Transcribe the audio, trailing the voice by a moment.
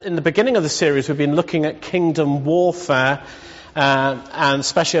In the beginning of the series, we've been looking at kingdom warfare, and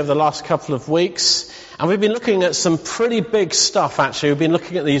especially over the last couple of weeks. And we've been looking at some pretty big stuff, actually. We've been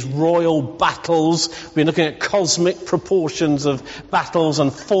looking at these royal battles. We've been looking at cosmic proportions of battles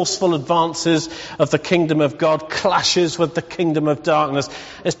and forceful advances of the kingdom of God, clashes with the kingdom of darkness.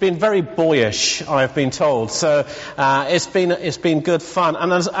 It's been very boyish, I've been told. So it's been good fun.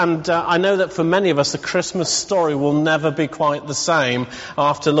 And I know that for many of us, the Christmas story will never be quite the same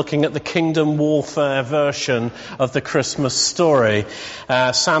after looking at the kingdom warfare version of the Christmas story.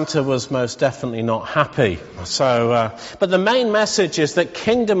 Santa was most definitely not happy. But the main message is that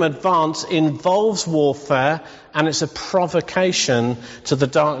kingdom advance involves warfare, and it's a provocation to the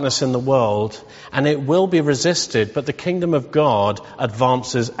darkness in the world, and it will be resisted, but the kingdom of God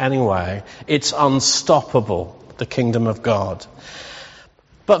advances anyway. It's unstoppable, the kingdom of God.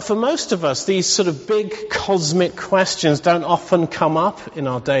 But for most of us, these sort of big cosmic questions don't often come up in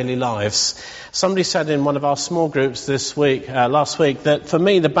our daily lives. Somebody said in one of our small groups last week, that for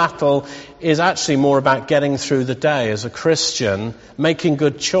me the battle is actually more about getting through the day as a Christian, making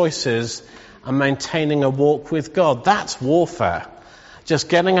good choices and maintaining a walk with God. That's warfare. Just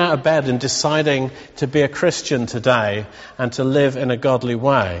getting out of bed and deciding to be a Christian today and to live in a godly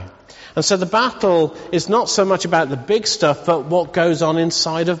way. And so the battle is not so much about the big stuff, but what goes on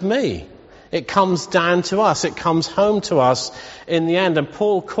inside of me. It comes down to us. It comes home to us in the end. And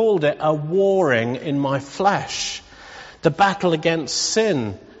Paul called it a warring in my flesh. The battle against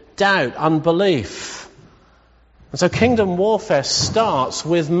sin, doubt, unbelief. And so kingdom warfare starts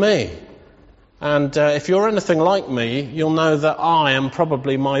with me. And if you're anything like me, you'll know that I am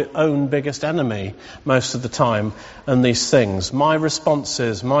probably my own biggest enemy most of the time in these things. My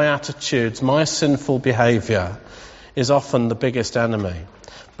responses, my attitudes, my sinful behaviour is often the biggest enemy.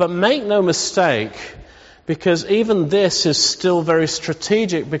 But make no mistake, because even this is still very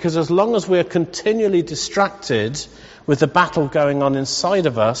strategic, because as long as we're continually distracted with the battle going on inside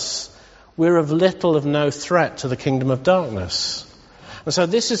of us, we're of little of no threat to the kingdom of darkness. And so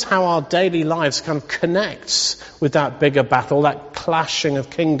this is how our daily lives kind of connects with that bigger battle, that clashing of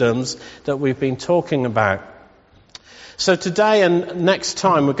kingdoms that we've been talking about. So today and next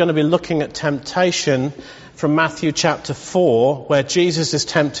time we're going to be looking at temptation from Matthew chapter 4, where Jesus is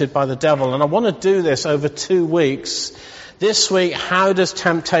tempted by the devil. And I want to do this over 2 weeks. This week, how does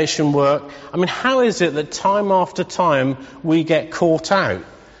temptation work? I mean, how is it that time after time we get caught out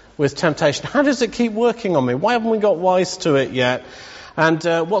with temptation? How does it keep working on me? Why haven't we got wise to it yet? And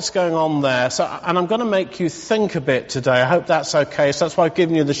what's going on there? And I'm going to make you think a bit today. I hope that's okay. So that's why I've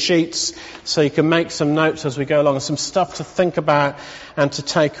given you the sheets, so you can make some notes as we go along, and some stuff to think about and to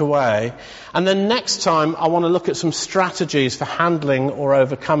take away. And then next time, I want to look at some strategies for handling or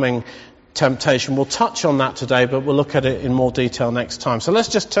overcoming temptation. We'll touch on that today, but we'll look at it in more detail next time. So let's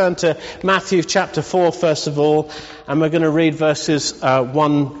just turn to Matthew chapter 4 first of all, and we're going to read verses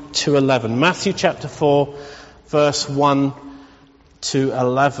 1 to 11. Matthew chapter 4, verse 1 to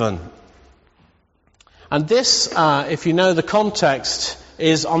 11. And this, if you know the context,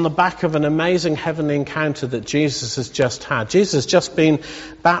 is on the back of an amazing heavenly encounter that Jesus has just had. Jesus has just been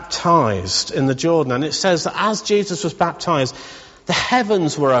baptized in the Jordan, and it says that as Jesus was baptized, the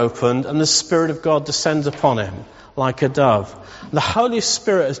heavens were opened and the Spirit of God descends upon him like a dove. The Holy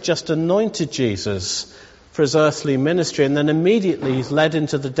Spirit has just anointed Jesus for his earthly ministry, and then immediately he's led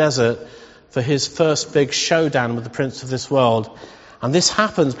into the desert for his first big showdown with the prince of this world. And this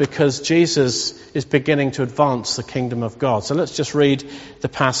happens because Jesus is beginning to advance the kingdom of God. So let's just read the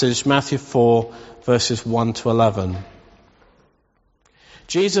passage, Matthew 4, verses 1 to 11.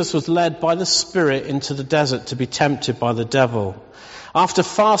 Jesus was led by the Spirit into the desert to be tempted by the devil. After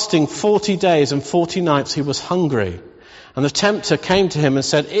fasting 40 days and 40 nights, he was hungry. And the tempter came to him and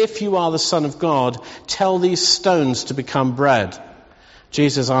said, "If you are the Son of God, tell these stones to become bread."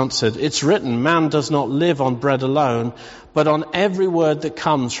 Jesus answered, "It's written, man does not live on bread alone, but on every word that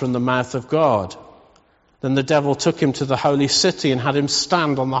comes from the mouth of God." Then the devil took him to the holy city and had him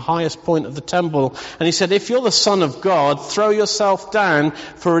stand on the highest point of the temple. And he said, "If you're the Son of God, throw yourself down,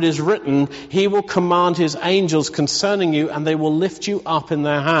 for it is written, he will command his angels concerning you, and they will lift you up in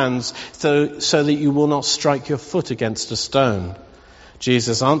their hands, so that you will not strike your foot against a stone."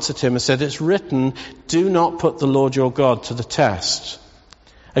 Jesus answered him and said, "It's written, do not put the Lord your God to the test."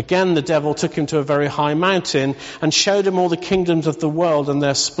 Again, the devil took him to a very high mountain and showed him all the kingdoms of the world and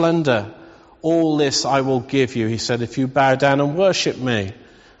their splendor. "All this I will give you," he said, "if you bow down and worship me."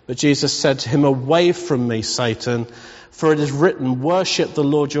 But Jesus said to him, "Away from me, Satan, for it is written, worship the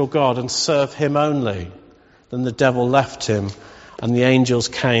Lord your God and serve him only." Then the devil left him, and the angels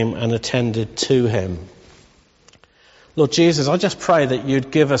came and attended to him. Lord Jesus, I just pray that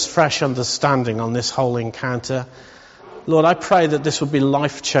you'd give us fresh understanding on this whole encounter. Lord, I pray that this would be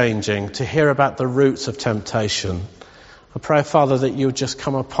life-changing to hear about the roots of temptation. I pray, Father, that you would just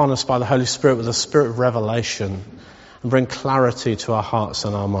come upon us by the Holy Spirit with a spirit of revelation and bring clarity to our hearts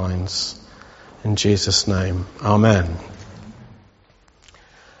and our minds. In Jesus' name, amen.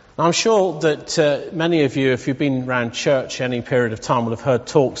 I'm sure that many of you, if you've been around church any period of time, will have heard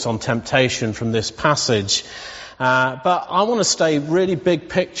talks on temptation from this passage. But I want to stay really big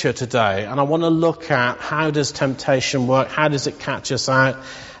picture today, and I want to look at how does temptation work, how does it catch us out,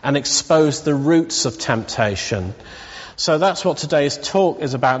 and expose the roots of temptation. So that's what today's talk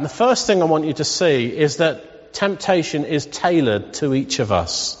is about. And the first thing I want you to see is that temptation is tailored to each of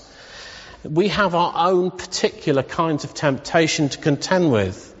us. We have our own particular kinds of temptation to contend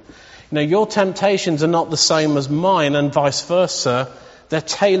with. You know, your temptations are not the same as mine, and vice versa. They're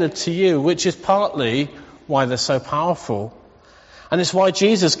tailored to you, which is partly why they're so powerful. And it's why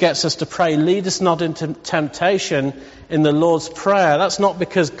Jesus gets us to pray, lead us not into temptation in the Lord's Prayer. That's not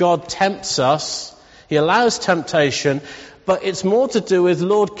because God tempts us. He allows temptation, but it's more to do with,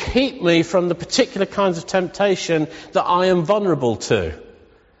 Lord, keep me from the particular kinds of temptation that I am vulnerable to.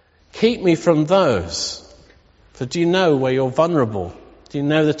 Keep me from those. So do you know where you're vulnerable? Do you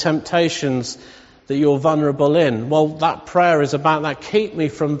know the temptations that you're vulnerable in? Well, that prayer is about that. Keep me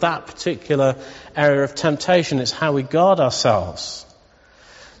from that particular area of temptation. It's how we guard ourselves.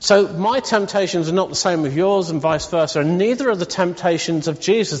 So my temptations are not the same as yours and vice versa, and neither are the temptations of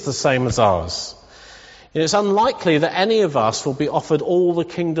Jesus the same as ours. It's unlikely that any of us will be offered all the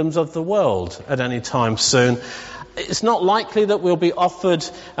kingdoms of the world at any time soon. It's not likely that we'll be offered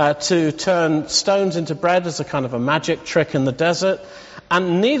to turn stones into bread as a kind of a magic trick in the desert.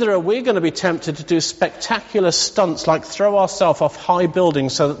 And neither are we going to be tempted to do spectacular stunts like throw ourselves off high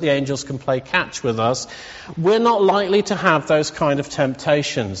buildings so that the angels can play catch with us. We're not likely to have those kind of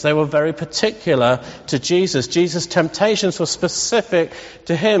temptations. They were very particular to Jesus. Jesus' temptations were specific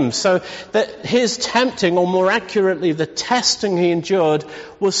to him. So that his tempting, or more accurately, the testing he endured,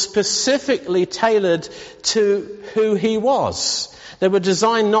 was specifically tailored to who he was. They were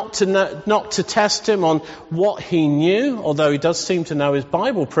designed not to test him on what he knew, although he does seem to know his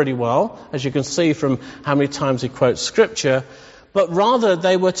Bible pretty well, as you can see from how many times he quotes Scripture, but rather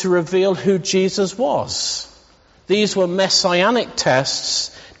they were to reveal who Jesus was. These were messianic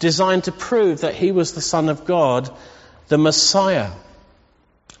tests designed to prove that he was the Son of God, the Messiah.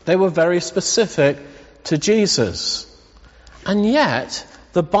 They were very specific to Jesus. And yet,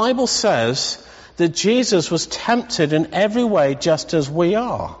 the Bible says that Jesus was tempted in every way just as we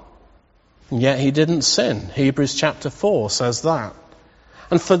are. And yet he didn't sin. Hebrews chapter 4 says that.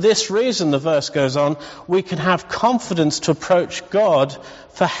 And for this reason, the verse goes on, we can have confidence to approach God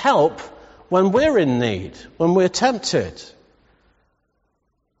for help when we're in need, when we're tempted.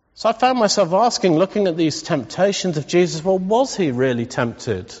 So I found myself asking, looking at these temptations of Jesus, well, was he really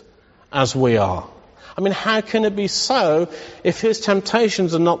tempted as we are? I mean, how can it be so if his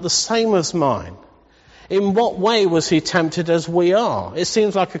temptations are not the same as mine? In what way was he tempted as we are? It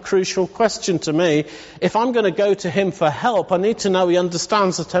seems like a crucial question to me. If I'm going to go to him for help, I need to know he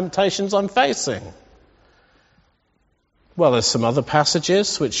understands the temptations I'm facing. Well, there's some other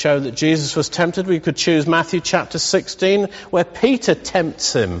passages which show that Jesus was tempted. We could choose Matthew chapter 16, where Peter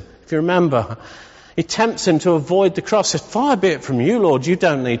tempts him. If you remember, he tempts him to avoid the cross. He says, far be it from you, Lord, you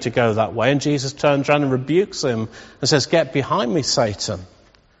don't need to go that way. And Jesus turns around and rebukes him and says, get behind me, Satan.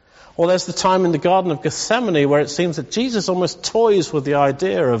 Or there's the time in the Garden of Gethsemane where it seems that Jesus almost toys with the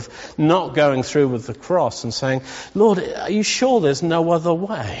idea of not going through with the cross and saying, Lord, are you sure there's no other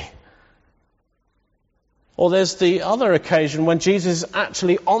way? Or there's the other occasion when Jesus is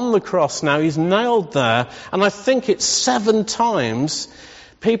actually on the cross now, he's nailed there, and I think it's 7 times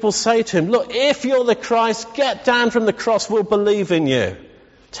people say to him, look, if you're the Christ, get down from the cross, we'll believe in you.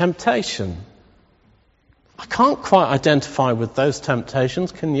 Temptation. I can't quite identify with those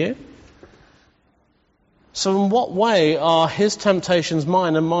temptations, can you? So in what way are his temptations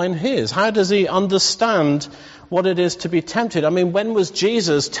mine and mine his? How does he understand what it is to be tempted? I mean, when was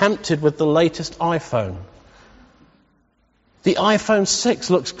Jesus tempted with the latest iPhone? The iPhone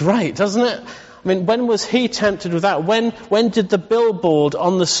 6 looks great, doesn't it? I mean, when was he tempted with that? When did the billboard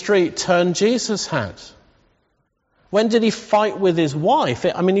on the street turn Jesus' head? When did he fight with his wife?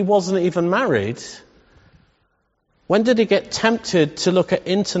 I mean, he wasn't even married. When did he get tempted to look at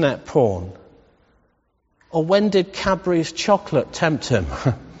internet porn? Or when did Cadbury's chocolate tempt him?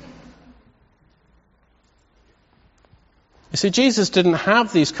 You see, Jesus didn't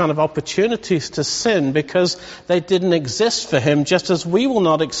have these kind of opportunities to sin because they didn't exist for him, just as we will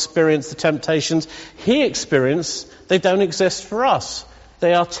not experience the temptations he experienced. They don't exist for us.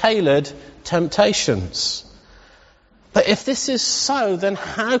 They are tailored temptations. But if this is so, then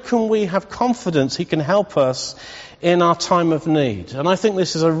how can we have confidence he can help us in our time of need? And I think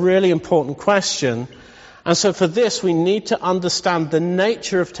this is a really important question. And so for this, we need to understand the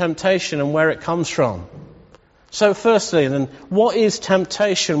nature of temptation and where it comes from. So firstly, then, what is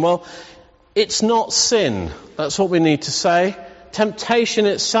temptation? Well, it's not sin. That's what we need to say. Temptation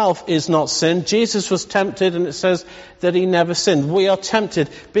itself is not sin. Jesus was tempted, and it says that he never sinned. We are tempted.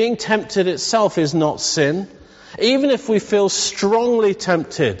 Being tempted itself is not sin. Even if we feel strongly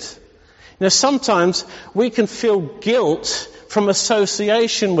tempted. You know, sometimes we can feel guilt from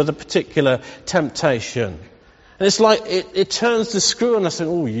association with a particular temptation. And it's like it turns the screw on us and,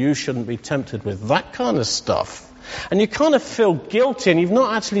 oh, you shouldn't be tempted with that kind of stuff. And you kind of feel guilty and you've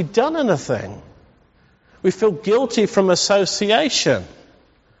not actually done anything. We feel guilty from association.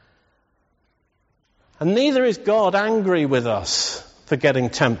 And neither is God angry with us for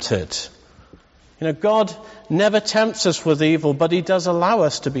getting tempted. You know, God never tempts us with evil, but he does allow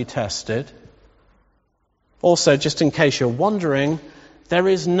us to be tested. Also, just in case you're wondering, there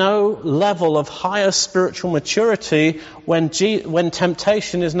is no level of higher spiritual maturity when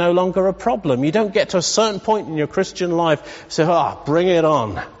temptation is no longer a problem. You don't get to a certain point in your Christian life and say, bring it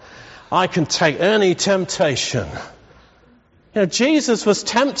on. I can take any temptation. You know, Jesus was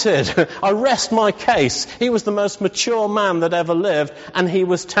tempted. I rest my case. He was the most mature man that ever lived, and he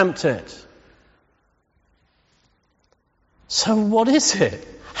was tempted. So what is it?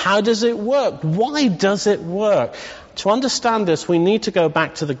 How does it work? Why does it work? To understand this, we need to go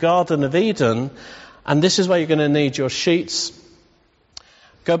back to the Garden of Eden, and this is where you're going to need your sheets.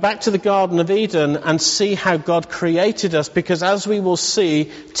 Go back to the Garden of Eden and see how God created us, because as we will see,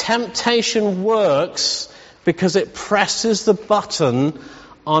 temptation works because it presses the button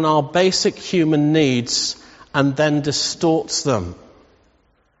on our basic human needs and then distorts them.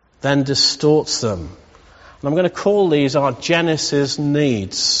 And I'm going to call these our Genesis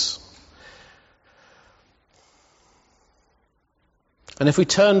needs. And if we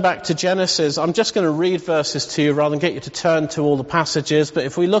turn back to Genesis, I'm just going to read verses to you rather than get you to turn to all the passages. But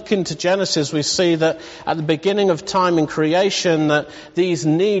if we look into Genesis, we see that at the beginning of time in creation, that these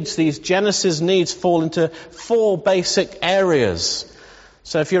needs, these Genesis needs, fall into 4 basic areas.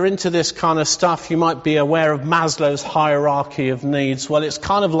 So if you're into this kind of stuff, you might be aware of Maslow's hierarchy of needs. Well, it's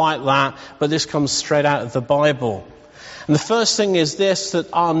kind of like that, but this comes straight out of the Bible. And the first thing is this,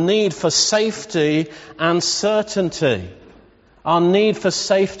 that our need for safety and certainty. Our need for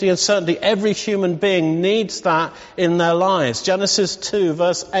safety and certainty. Every human being needs that in their lives. Genesis 2,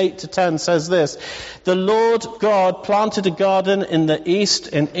 verse 8 to 10 says this. The Lord God planted a garden in the east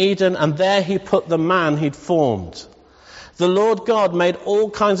in Eden, and there he put the man he'd formed. The Lord God made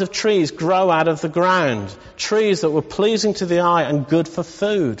all kinds of trees grow out of the ground, trees that were pleasing to the eye and good for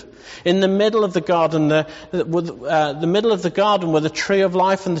food. In the middle of the garden, were the tree of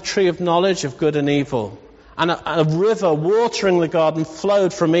life and the tree of knowledge of good and evil. And a river watering the garden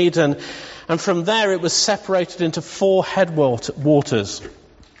flowed from Eden, and from there it was separated into 4 headwaters.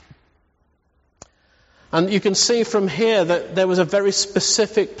 And you can see from here that there was a very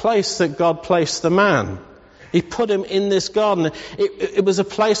specific place that God placed the man. He put him in this garden. It was a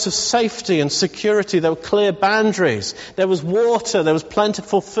place of safety and security. There were clear boundaries. There was water. There was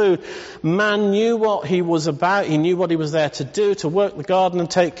plentiful food. Man knew what he was about. He knew what he was there to do, to work the garden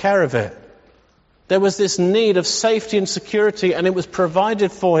and take care of it. There was this need of safety and security, and it was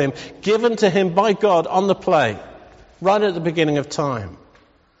provided for him, given to him by God on the plate, right at the beginning of time.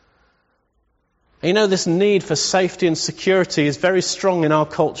 And you know, this need for safety and security is very strong in our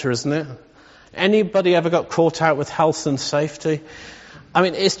culture, isn't it? Anybody ever got caught out with health and safety? I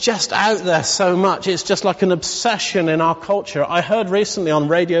mean, it's just out there so much. It's just like an obsession in our culture. I heard recently on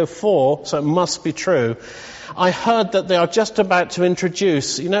Radio 4, so it must be true, I heard that they are just about to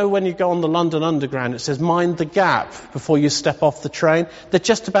introduce, you know, when you go on the London Underground, it says mind the gap before you step off the train. They're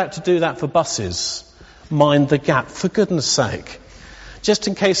just about to do that for buses. Mind the gap, for goodness sake. Just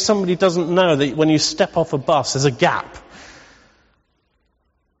in case somebody doesn't know that when you step off a bus, there's a gap.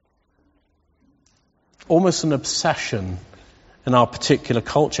 Almost an obsession in our particular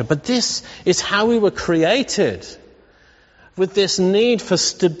culture. But this is how we were created, with this need for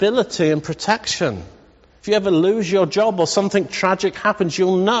stability and protection. If you ever lose your job or something tragic happens,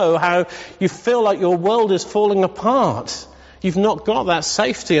 you'll know how you feel like your world is falling apart. You've not got that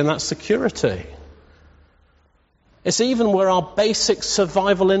safety and that security. It's even where our basic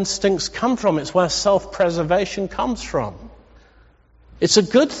survival instincts come from. It's where self-preservation comes from. It's a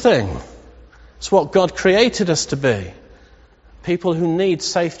good thing. It's what God created us to be. People who need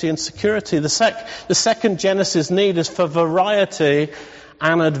safety and security. The second Genesis need is for variety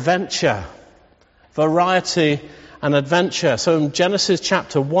and adventure. Variety and adventure. So in Genesis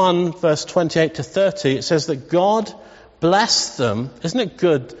chapter 1, verse 28 to 30, it says that God blessed them. Isn't it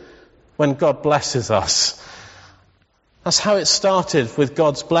good when God blesses us? That's how it started, with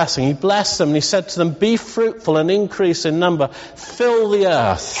God's blessing. He blessed them and he said to them, "Be fruitful and increase in number. Fill the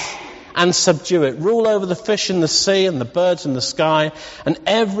earth and subdue it. Rule over the fish in the sea and the birds in the sky and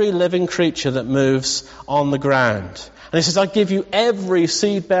every living creature that moves on the ground." And he says, "I give you every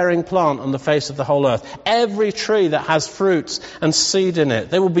seed-bearing plant on the face of the whole earth. Every tree that has fruits and seed in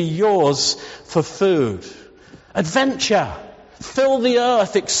it. They will be yours for food." Adventure. Fill the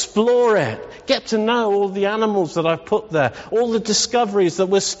earth, explore it. Get to know all the animals that I've put there. All the discoveries that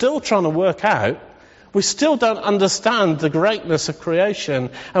we're still trying to work out. We still don't understand the greatness of creation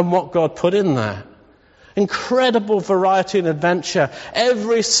and what God put in there. Incredible variety and adventure.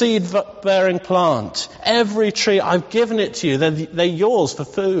 Every seed-bearing plant, every tree, I've given it to you. They're yours for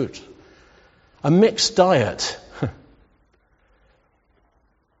food. A mixed diet.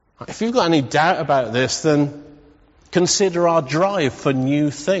 If you've got any doubt about this, then consider our drive for new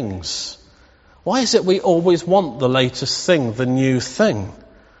things. Why is it we always want the latest thing, the new thing?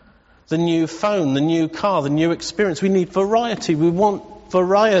 The new phone, the new car, the new experience. We need variety. We want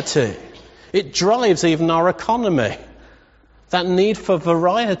variety. It drives even our economy. That need for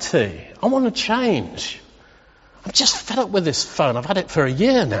variety. I want to change. I'm just fed up with this phone. I've had it for a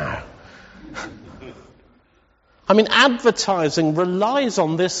year now. I mean, advertising relies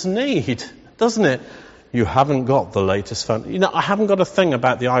on this need, doesn't it? You haven't got the latest phone. You know, I haven't got a thing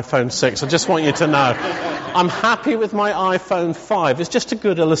about the iPhone 6. I just want you to know. I'm happy with my iPhone 5. It's just a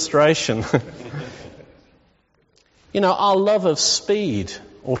good illustration. You know, our love of speed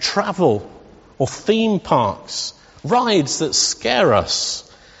or travel or theme parks, rides that scare us,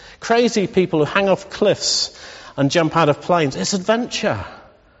 crazy people who hang off cliffs and jump out of planes. It's adventure.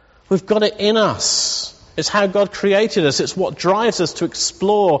 We've got it in us. It's how God created us. It's what drives us to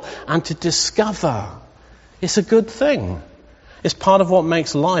explore and to discover. It's a good thing. It's part of what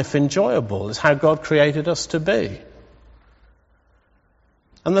makes life enjoyable. It's how God created us to be.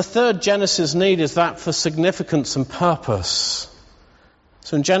 And the third Genesis need is that for significance and purpose.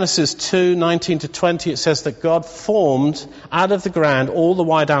 So in Genesis 2:19 to 20, it says that God formed out of the ground all the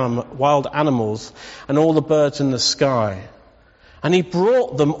wild animals and all the birds in the sky. And he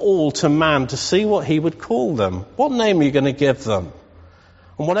brought them all to man to see what he would call them. What name are you going to give them?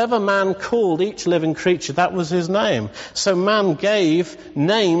 And whatever man called each living creature, that was his name. So man gave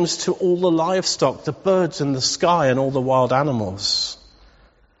names to all the livestock, the birds in the sky and all the wild animals.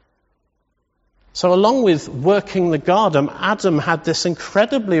 So along with working the garden, Adam had this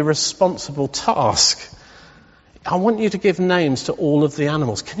incredibly responsible task. I want you to give names to all of the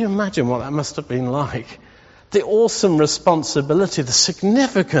animals. Can you imagine what that must have been like? The awesome responsibility, the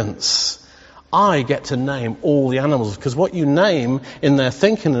significance. I get to name all the animals, because what you name in their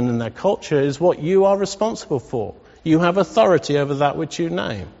thinking and in their culture is what you are responsible for. You have authority over that which you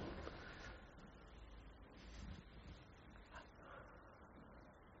name.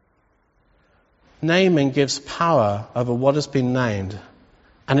 Naming gives power over what has been named,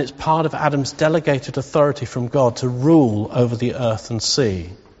 and it's part of Adam's delegated authority from God to rule over the earth and sea.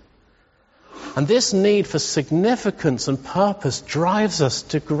 And this need for significance and purpose drives us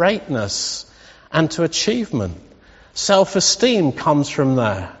to greatness and to achievement. Self-esteem comes from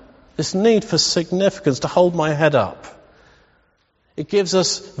there. This need for significance, to hold my head up. It gives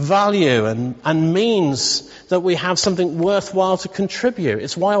us value and means that we have something worthwhile to contribute.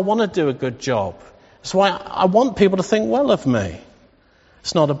 It's why I want to do a good job. It's why I want people to think well of me.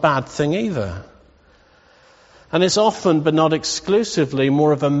 It's not a bad thing either. And it's often, but not exclusively,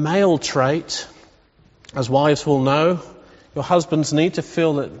 more of a male trait. As wives will know, your husbands need to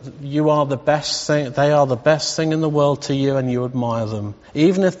feel that you are the best thing, they are the best thing in the world to you, and you admire them.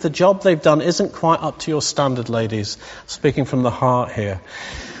 Even if the job they've done isn't quite up to your standard, ladies. Speaking from the heart here.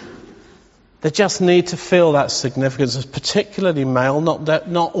 They just need to feel that significance. It's particularly male,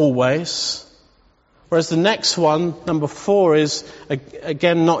 not always. Whereas the next one, number 4, is,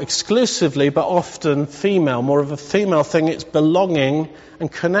 again, not exclusively, but often female. More of a female thing. It's belonging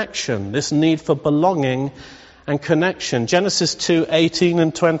and connection. This need for belonging and connection. Genesis 2:18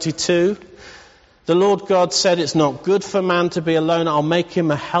 and 22. The Lord God said, "It's not good for man to be alone. I'll make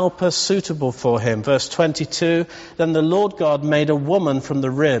him a helper suitable for him." Verse 22. Then the Lord God made a woman from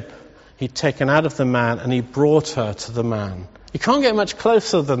the rib he'd taken out of the man, and he brought her to the man. You can't get much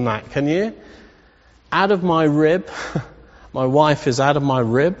closer than that, can you? Out of my rib, My wife is out of my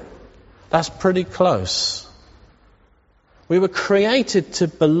rib. That's pretty close. We were created to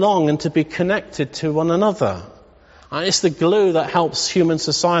belong and to be connected to one another. And it's the glue that helps human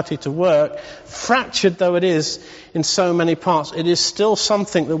society to work. Fractured though it is in so many parts, it is still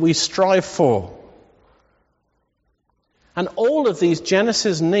something that we strive for. And all of these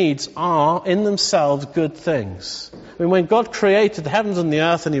Genesis needs are, in themselves, good things. I mean, when God created the heavens and the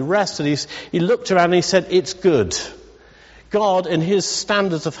earth and He rested, He looked around and He said, it's good. God, in His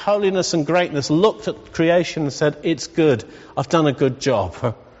standards of holiness and greatness, looked at creation and said, it's good. I've done a good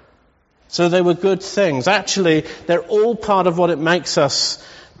job. So they were good things. Actually, they're all part of what it makes us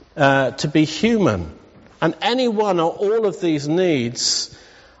to be human. And any one or all of these needs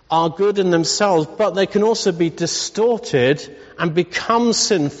are good in themselves, but they can also be distorted and become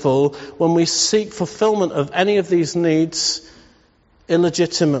sinful when we seek fulfillment of any of these needs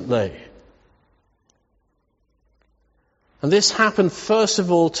illegitimately. And this happened first of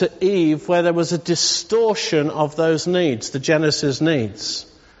all to Eve, where there was a distortion of those needs, the Genesis needs.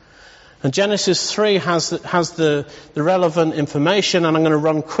 And Genesis 3 has the relevant information, and I'm going to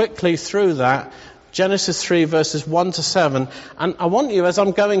run quickly through that. Genesis 3 verses 1 to 7. And I want you, as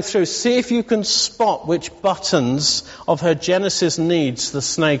I'm going through, see if you can spot which buttons of her Genesis needs the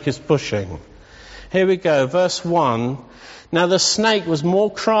snake is pushing. Here we go, verse 1. Now the snake was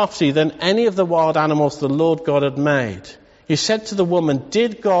more crafty than any of the wild animals the Lord God had made. He said to the woman,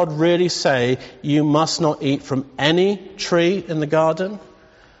 did God really say you must not eat from any tree in the garden?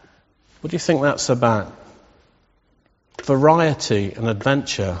 What do you think that's about? Variety and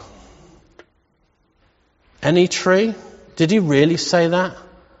adventure. Any tree? Did He really say that?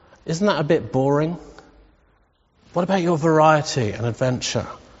 Isn't that a bit boring? What about your variety and adventure?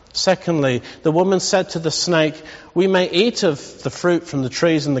 Secondly, the woman said to the snake, we may eat of the fruit from the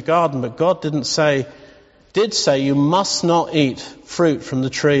trees in the garden, but God did say you must not eat fruit from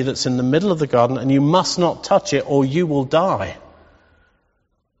the tree that's in the middle of the garden, and you must not touch it or you will die.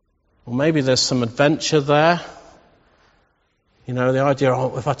 Well, maybe there's some adventure there. You know, the idea,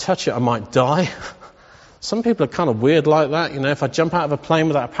 if I touch it I might die. Some people are kind of weird like that. You know, if I jump out of a plane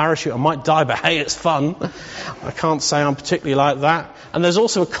without a parachute, I might die, but hey, it's fun. I can't say I'm particularly like that. And there's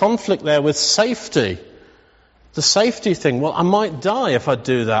also a conflict there with safety. The safety thing. Well, I might die if I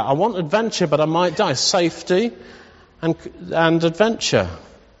do that. I want adventure, but I might die. Safety and adventure.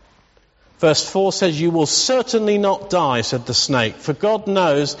 Verse 4 says, you will certainly not die, said the snake, for God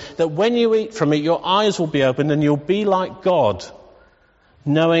knows that when you eat from it, your eyes will be opened and you'll be like God,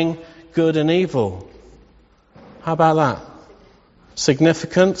 knowing good and evil. How about that?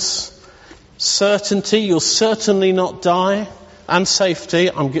 Significance, certainty, you'll certainly not die, and safety.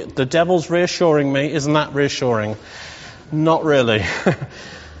 The devil's reassuring me. Isn't that reassuring? Not really.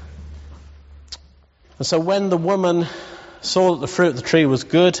 And so when the woman saw that the fruit of the tree was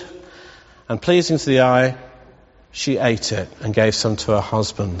good and pleasing to the eye, she ate it and gave some to her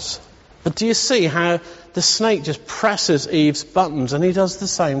husbands. But do you see how the snake just presses Eve's buttons, and he does the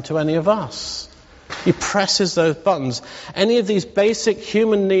same to any of us? He presses those buttons. Any of these basic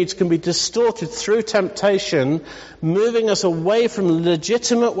human needs can be distorted through temptation, moving us away from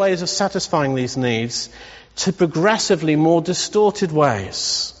legitimate ways of satisfying these needs to progressively more distorted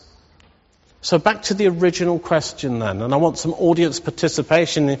ways. So back to the original question then, and I want some audience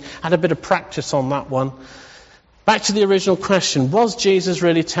participation. I had a bit of practice on that one. Back to the original question, was Jesus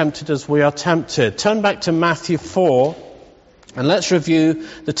really tempted as we are tempted? Turn back to Matthew 4. And let's review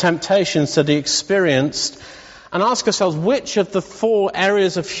the temptations that He experienced and ask ourselves, which of the 4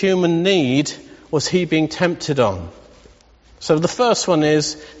 areas of human need was He being tempted on? So the first one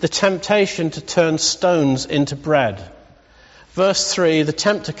is the temptation to turn stones into bread. Verse 3, the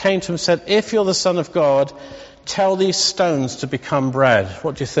tempter came to him and said, if you're the Son of God, tell these stones to become bread.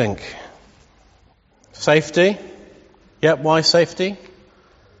 What do you think? Safety? Yep, why safety?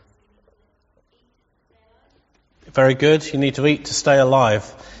 Very good. You need to eat to stay alive.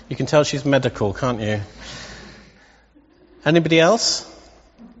 You can tell she's medical, can't you? Anybody else?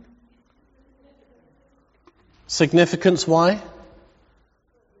 Significance, why?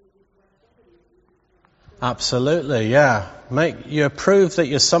 Absolutely, yeah. You prove that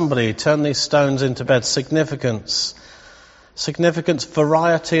you're somebody. Turn these stones into bread. Significance. Significance,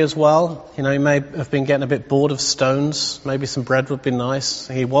 variety as well. You know, he may have been getting a bit bored of stones. Maybe some bread would be nice.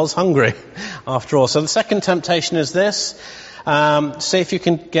 He was hungry, after all. So the second temptation is this. See if you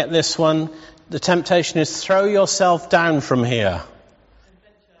can get this one. The temptation is throw yourself down from here.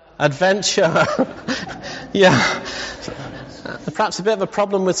 Adventure. Yeah. Perhaps a bit of a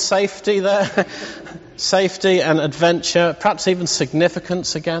problem with safety there. Safety and adventure. Perhaps even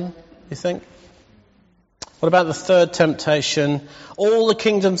significance again, you think? What about the third temptation? All the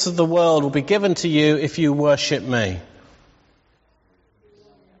kingdoms of the world will be given to you if you worship me.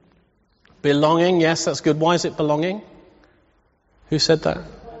 Belonging, yes, that's good. Why is it belonging? Who said that?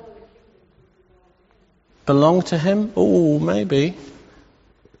 Belong to him? Oh, maybe.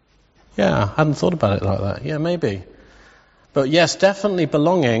 Yeah, I hadn't thought about it like that. Yeah, maybe. But yes, definitely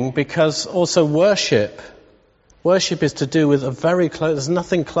belonging, because also worship. Worship is to do with a very close, there's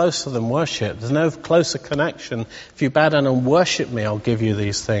nothing closer than worship. There's no closer connection. If you bow down and worship me, I'll give you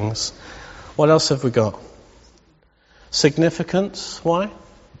these things. What else have we got? Significance. Why?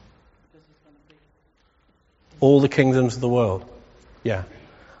 All the kingdoms of the world. Yeah.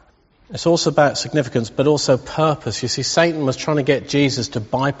 It's also about significance, but also purpose. You see, Satan was trying to get Jesus to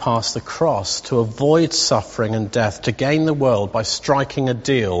bypass the cross, to avoid suffering and death, to gain the world by striking a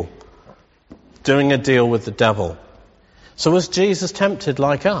deal, doing a deal with the devil. So was Jesus tempted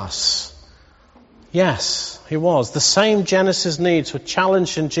like us? Yes, he was. The same Genesis needs were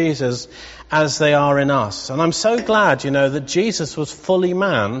challenged in Jesus as they are in us. And I'm so glad, that Jesus was fully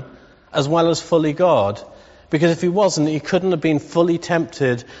man as well as fully God. Because if he wasn't, he couldn't have been fully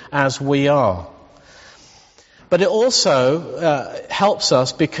tempted as we are. But it also helps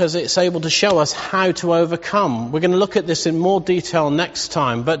us because it's able to show us how to overcome. We're going to look at this in more detail next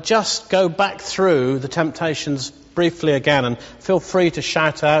time, but just go back through the temptations briefly again, and feel free to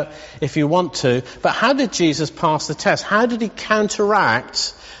shout out if you want to. But how did Jesus pass the test? How did he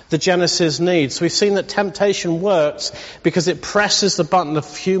counteract the Genesis needs? We've seen that temptation works because it presses the button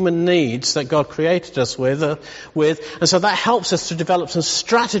of human needs that God created us with, and so that helps us to develop some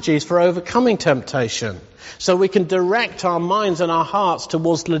strategies for overcoming temptation. So we can direct our minds and our hearts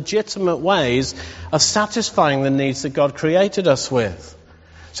towards legitimate ways of satisfying the needs that God created us with.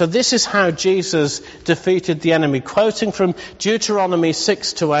 So this is how Jesus defeated the enemy, quoting from Deuteronomy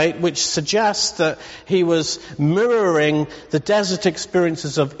 6-8, which suggests that he was mirroring the desert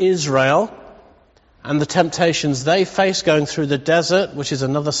experiences of Israel and the temptations they faced going through the desert, which is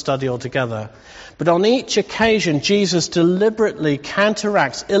another study altogether. But on each occasion, Jesus deliberately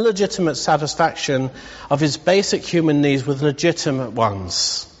counteracts illegitimate satisfaction of his basic human needs with legitimate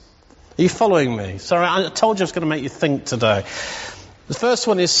ones. Are you following me? Sorry, I told you I was going to make you think today. The first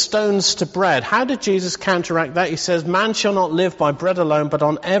one is stones to bread. How did Jesus counteract that? He says, man shall not live by bread alone, but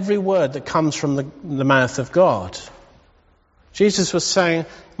on every word that comes from the mouth of God. Jesus was saying,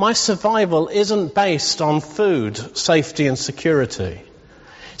 my survival isn't based on food, safety and security.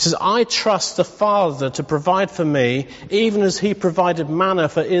 He says, I trust the Father to provide for me, even as he provided manna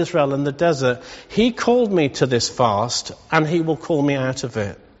for Israel in the desert. He called me to this fast, and he will call me out of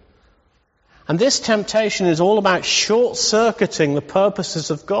it. And this temptation is all about short-circuiting the purposes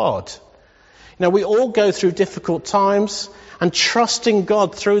of God. We all go through difficult times, and trusting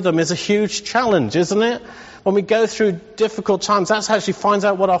God through them is a huge challenge, isn't it? When we go through difficult times, that's actually finds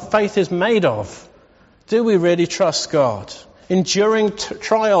out what our faith is made of. Do we really trust God? Enduring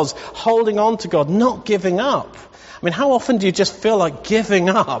trials, holding on to God, not giving up. How often do you just feel like giving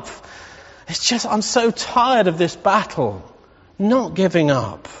up? I'm so tired of this battle. Not giving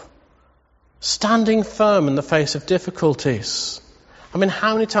up. Standing firm in the face of difficulties. How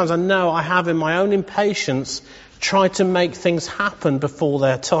many times I know I have in my own impatience tried to make things happen before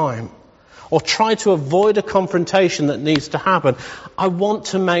their time. Or try to avoid a confrontation that needs to happen. I want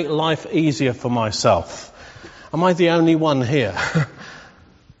to make life easier for myself. Am I the only one here?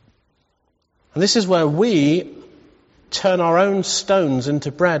 And this is where we turn our own stones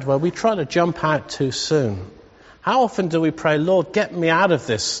into bread, where we try to jump out too soon. How often do we pray, Lord, get me out of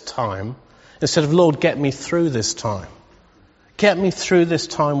this time, instead of, Lord, get me through this time. Get me through this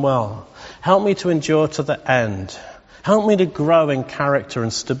time well. Help me to endure to the end. Help me to grow in character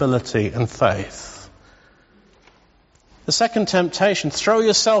and stability and faith. The second temptation, throw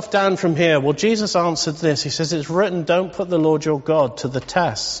yourself down from here. Well, Jesus answered this. He says, it's written, don't put the Lord your God to the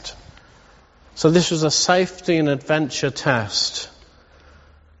test. So this was a safety and adventure test.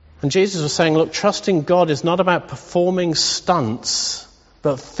 And Jesus was saying, look, trusting God is not about performing stunts,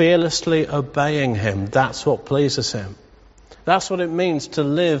 but fearlessly obeying him. That's what pleases him. That's what it means to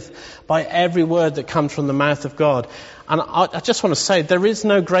live by every word that comes from the mouth of God. And I just want to say, there is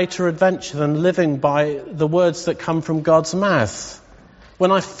no greater adventure than living by the words that come from God's mouth.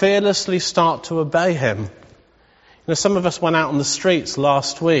 When I fearlessly start to obey him. Some of us went out on the streets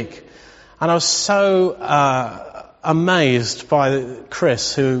last week, and I was so amazed by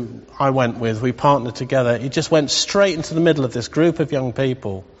Chris, who I went with. We partnered together. He just went straight into the middle of this group of young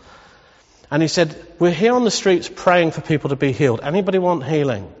people. And he said, we're here on the streets praying for people to be healed. Anybody want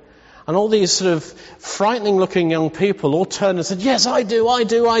healing? And And all these sort of frightening looking young people all turned and said, yes, I do.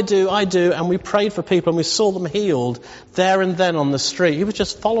 And we prayed for people and we saw them healed there and then on the street. He was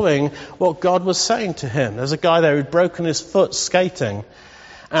just following what God was saying to him. There's a guy there who'd broken his foot skating.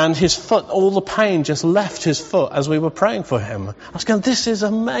 And his foot, all the pain just left his foot as we were praying for him. I was going, this is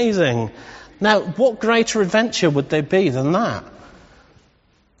amazing. Now, what greater adventure would there be than that?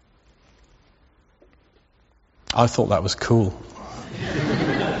 I thought that was cool.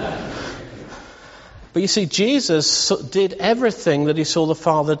 But you see, Jesus did everything that he saw the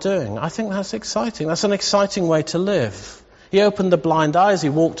Father doing. I think that's exciting. That's an exciting way to live. He opened the blind eyes, he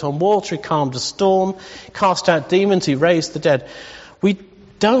walked on water, he calmed a storm, cast out demons, he raised the dead. We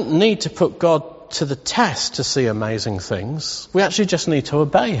don't need to put God to the test to see amazing things. We actually just need to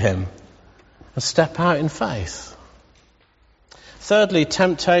obey him and step out in faith. Thirdly,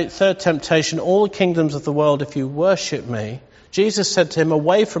 third temptation, all the kingdoms of the world, if you worship me. Jesus said to him,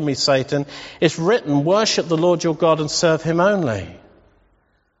 away from me, Satan. It's written, worship the Lord your God and serve him only. And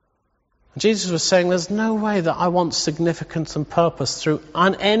Jesus was saying, there's no way that I want significance and purpose through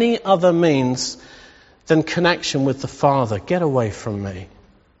on any other means than connection with the Father. Get away from me.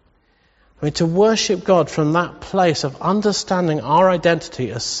 I mean, to worship God from that place of understanding our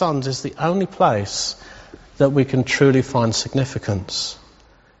identity as sons is the only place that we can truly find significance.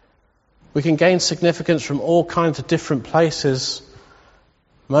 We can gain significance from all kinds of different places,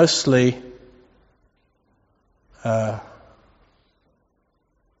 mostly in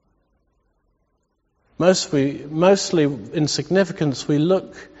significance we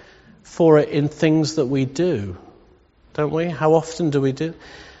look for it in things that we do, don't we? How often do we do?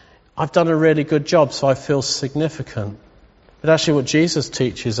 I've done a really good job, so I feel significant. But actually what Jesus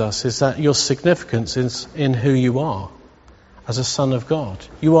teaches us is that your significance is in who you are as a son of God.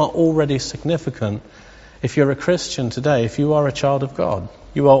 You are already significant. If you're a Christian today, if you are a child of God,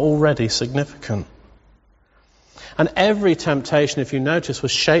 you are already significant. And every temptation, if you notice,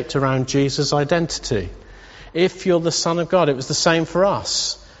 was shaped around Jesus' identity. If you're the Son of God, it was the same for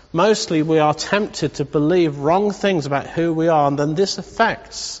us. Mostly we are tempted to believe wrong things about who we are, and then this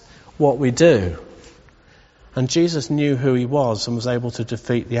affects what we do. And Jesus knew who he was and was able to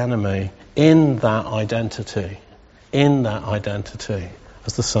defeat the enemy in that identity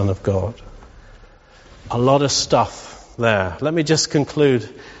as the Son of God. A lot of stuff there. Let me just conclude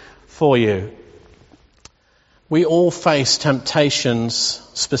for you. We all face temptations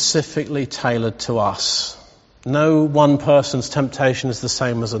specifically tailored to us. No one person's temptation is the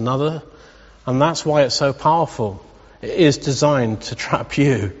same as another, and that's why it's so powerful. It is designed to trap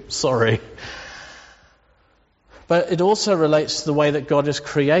you. Sorry. But it also relates to the way that God has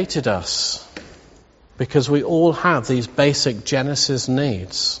created us. Because we all have these basic Genesis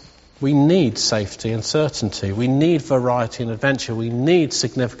needs. We need safety and certainty. We need variety and adventure. We need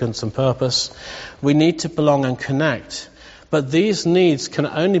significance and purpose. We need to belong and connect. But these needs can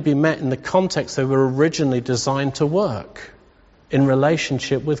only be met in the context they were originally designed to work, in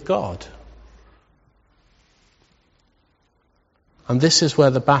relationship with God. And this is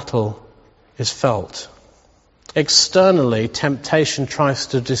where the battle is felt. Externally, temptation tries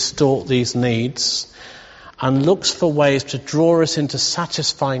to distort these needs and looks for ways to draw us into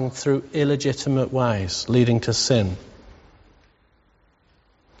satisfying through illegitimate ways, leading to sin.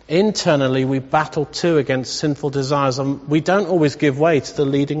 Internally, we battle too against sinful desires, and we don't always give way to the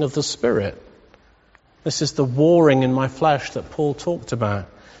leading of the Spirit. This is the warring in my flesh that Paul talked about.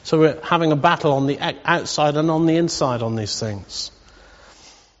 So we're having a battle on the outside and on the inside on these things.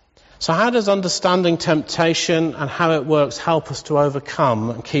 So how does understanding temptation and how it works help us to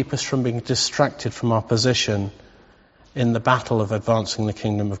overcome and keep us from being distracted from our position in the battle of advancing the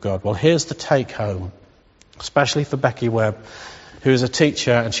kingdom of God? Well, here's the take home, especially for Becky Webb, who is a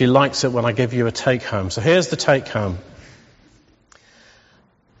teacher, and she likes it when I give you a take home. So here's the take home.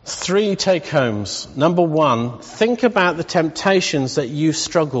 3 take homes. Number 1, think about the temptations that you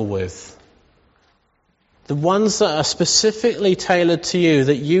struggle with. The ones that are specifically tailored to you,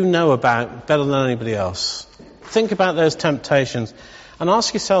 that you know about better than anybody else. Think about those temptations and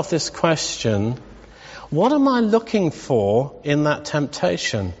ask yourself this question: what am I looking for in that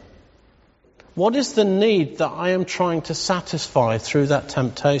temptation? What is the need that I am trying to satisfy through that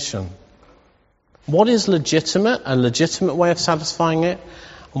temptation? What is legitimate, a legitimate way of satisfying it,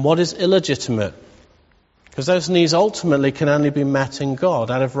 and what is illegitimate? Because those needs ultimately can only be met in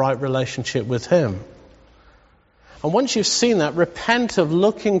God, out of right relationship with him. And once you've seen that, repent of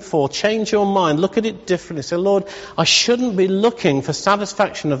looking for, change your mind, look at it differently. Say, Lord, I shouldn't be looking for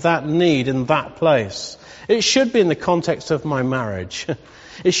satisfaction of that need in that place. It should be in the context of my marriage.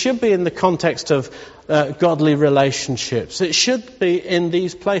 It should be in the context of godly relationships. It should be in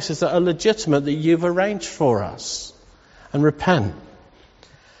these places that are legitimate that you've arranged for us. And repent.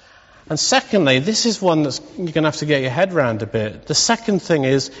 And secondly, this is one that's you're going to have to get your head around a bit. The second thing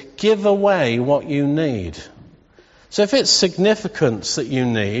is give away what you need. So if it's significance that you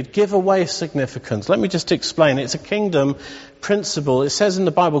need, give away significance. Let me just explain. It's a kingdom principle. It says in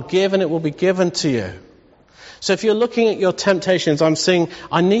the Bible, give and it will be given to you. So if you're looking at your temptations, I'm saying,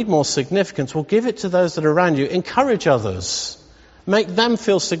 I need more significance. Well, give it to those that are around you. Encourage others. Make them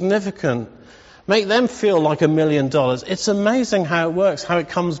feel significant. Make them feel like $1 million. It's amazing how it works, how it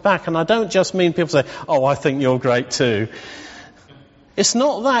comes back. And I don't just mean people say, oh, I think you're great too. It's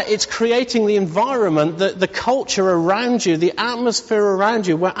not that. It's creating the environment, the culture around you, the atmosphere around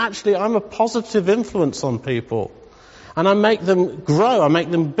you, where actually I'm a positive influence on people. And I make them grow. I make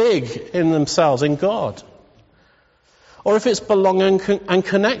them big in themselves, in God. Or if it's belonging and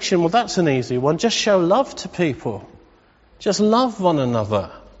connection, well, that's an easy one. Just show love to people. Just love one another.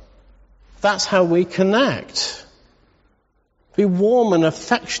 That's how we connect. Be warm and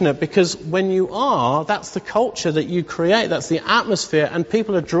affectionate, because when you are, that's the culture that you create. That's the atmosphere, and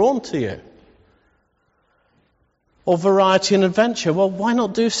people are drawn to you. Or variety and adventure. Well, why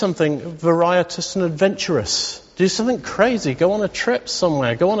not do something varietous and adventurous? Do something crazy. Go on a trip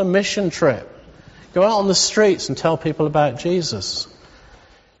somewhere. Go on a mission trip. Go out on the streets and tell people about Jesus.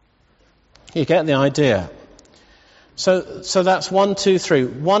 You get the idea. So that's 1, 2, 3.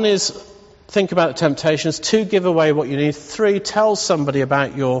 1 is think about temptations. 2, give away what you need. 3, tell somebody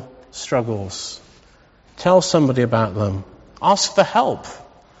about your struggles. Tell somebody about them. Ask for help.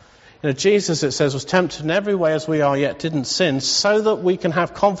 Jesus, it says, was tempted in every way as we are, yet didn't sin, so that we can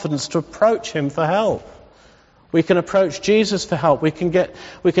have confidence to approach him for help. We can approach Jesus for help. We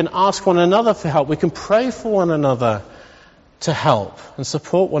can ask one another for help. We can pray for one another to help and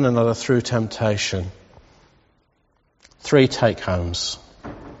support one another through temptation. 3 take-homes.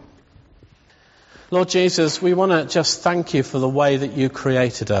 Lord Jesus, we want to just thank you for the way that you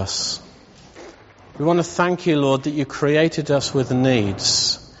created us. We want to thank you, Lord, that you created us with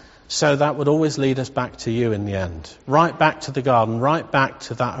needs, so that would always lead us back to you in the end. Right back to the garden, right back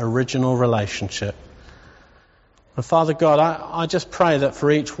to that original relationship. And Father God, I just pray that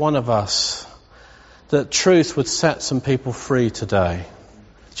for each one of us, that truth would set some people free today.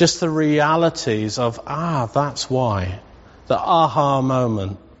 Just the realities of, that's why. The aha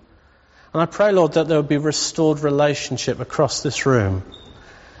moment. And I pray, Lord, that there would be restored relationship across this room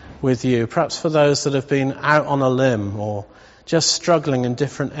with you. Perhaps for those that have been out on a limb or just struggling in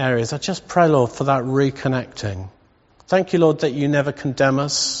different areas. I just pray, Lord, for that reconnecting. Thank you, Lord, that you never condemn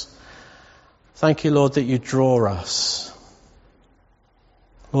us. Thank you, Lord, that you draw us.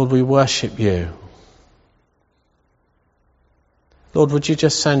 Lord, we worship you. Lord, would you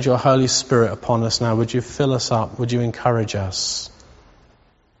just send your Holy Spirit upon us now? Would you fill us up? Would you encourage us?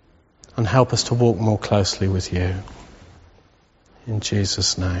 And help us to walk more closely with you. In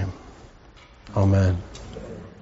Jesus' name. Amen.